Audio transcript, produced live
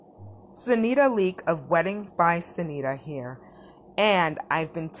Sonita Leak of Weddings by Sonita here, and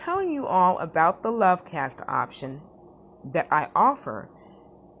I've been telling you all about the LoveCast option that I offer.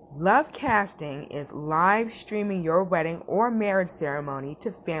 LoveCasting is live streaming your wedding or marriage ceremony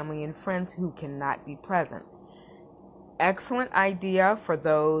to family and friends who cannot be present. Excellent idea for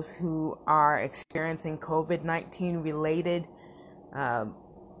those who are experiencing COVID-19 related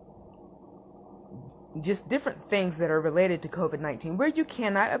just different things that are related to COVID-19 where you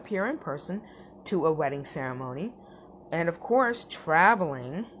cannot appear in person to a wedding ceremony. And of course,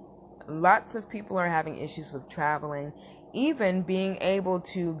 traveling. Lots of people are having issues with traveling, even being able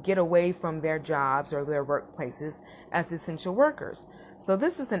to get away from their jobs or their workplaces as essential workers. So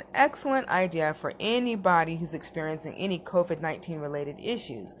this is an excellent idea for anybody who's experiencing any COVID-19 related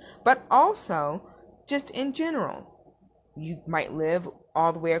issues, but also just in general. You might live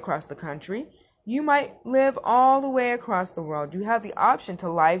all the way across the country. You might live all the way across the world. You have the option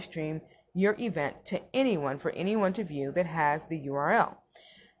to live stream your event to anyone, for anyone to view that has the URL.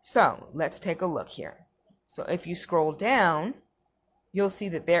 So let's take a look here. So if you scroll down, you'll see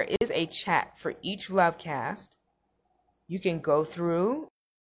that there is a chat for each LoveCast. You can go through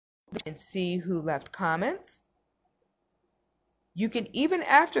and see who left comments. You can, even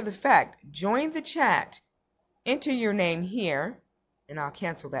after the fact, join the chat, enter your name here, and I'll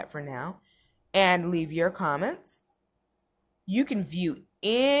cancel that for now, and leave your comments. You can view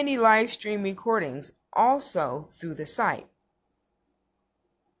any live stream recordings also through the site.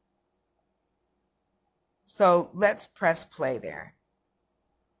 So let's press play there.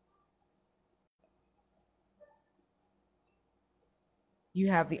 You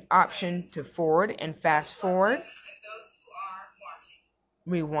have the option to forward and fast forward,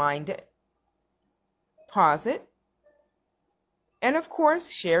 rewind it, pause it, and of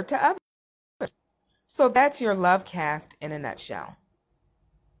course share to others. So that's your LoveCast in a nutshell.